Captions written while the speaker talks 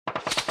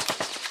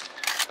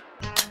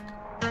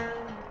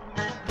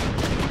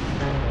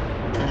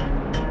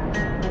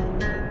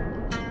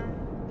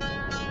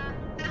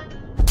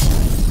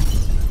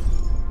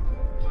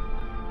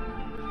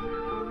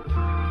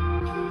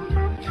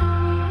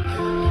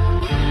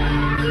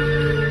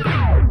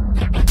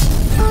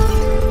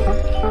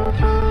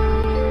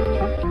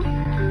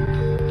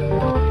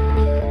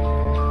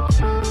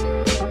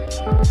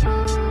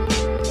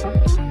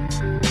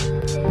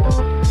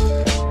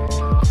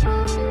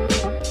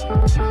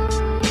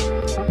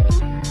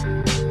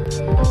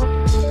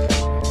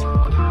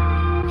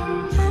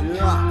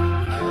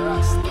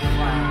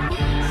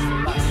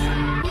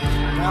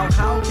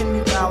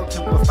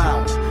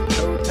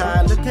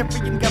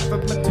authoritarian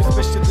government whose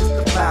mission is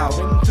to plow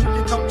into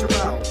your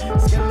cultural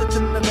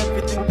skeleton and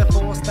everything, the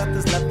force that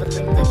is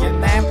leveling the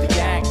yin and the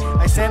yang.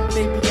 I said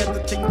maybe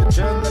editing the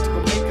journal that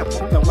will make up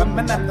the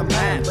women and the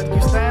man. When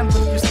you stand,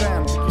 when you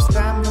stand, when you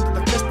stand under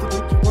the fist,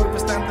 will you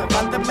understand the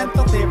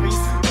fundamental theories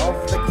of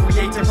the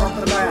creator of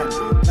the land?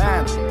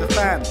 Man, the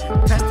fan,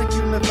 testing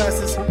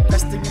universes,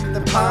 resting in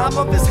the palm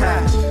of his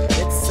hand.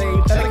 It's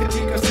a delicate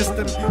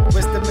ecosystem.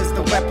 Wisdom is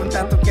the weapon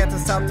that'll get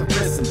us out of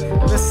prison.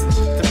 Listen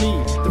to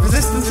me, the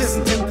resistance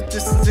isn't in the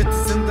distance,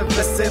 it's in the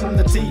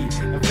vicinity.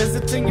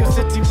 Visiting your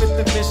city with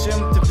the vision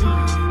to be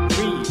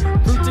free.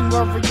 Rooting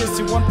warriors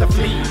who want to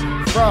flee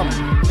from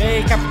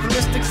a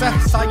capitalistic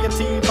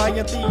society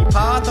via the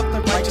path of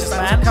the righteous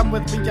man. So come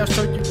with me, I'll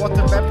show you what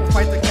a rebel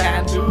fighter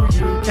can do.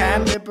 You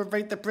can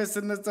liberate the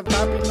prisoners of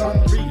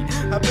Babylon,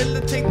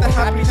 rehabilitate the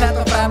habitat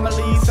of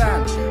families,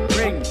 and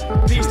bring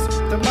peace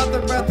to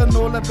Mother Earth and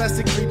all the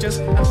blessed creatures,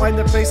 and find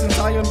a place in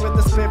Zion with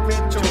the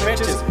spiritual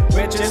riches,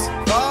 which is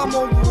far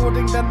more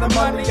rewarding than the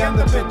money and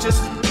the riches.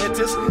 It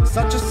is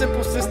such a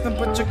simple system,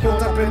 but you're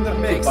caught up in the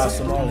mix. Bye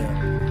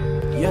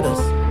Somalia. Hear this.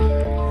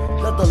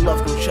 Let the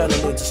love go shining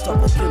in to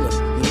stop the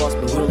killing. You must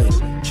be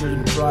willing.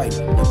 Children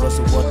crying because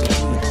of what they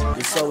eat.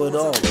 You saw it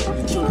all.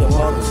 You killed their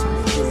mothers,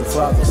 you killed their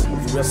fathers, you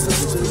rest the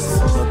sisters.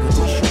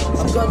 Mogadishu,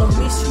 I'm gonna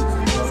miss you.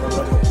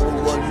 Let the whole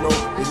world know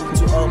we need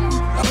to help you.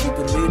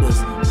 African leaders,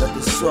 let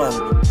the song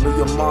blow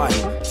your mind,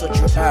 touch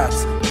your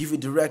acts, give you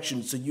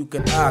direction so you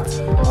can act.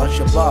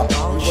 Al-Shabaab,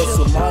 we were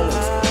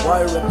Somalians.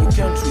 Why wreck your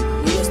country?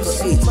 We used to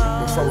eat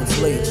before it's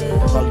late.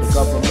 Call the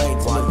government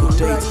to make a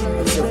date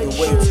and save the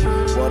weight.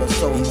 What I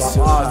saw in my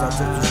eyes, I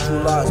took to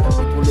true lies.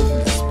 People live in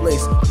this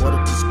place. What a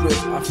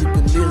disgrace,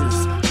 African leaders.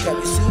 Can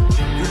you see?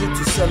 You need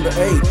to send the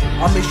aid.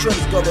 I make sure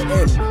it's got the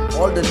end.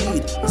 All the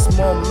need is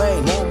more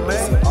main.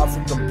 It's an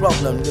African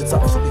problem, it's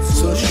African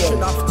solution.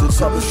 To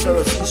solve the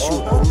terrorist issue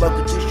in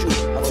Mogadishu,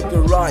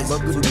 African rise.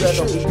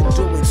 Together we can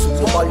do it.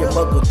 Somalia,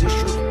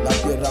 Mogadishu,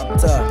 like a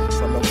raptor.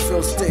 From a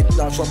field state,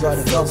 now she's got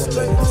the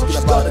government.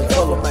 She's got the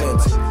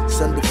government.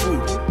 Send the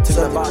food,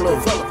 send the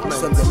clothes,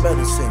 send the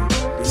medicine.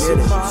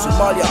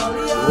 Somalia,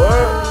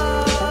 word.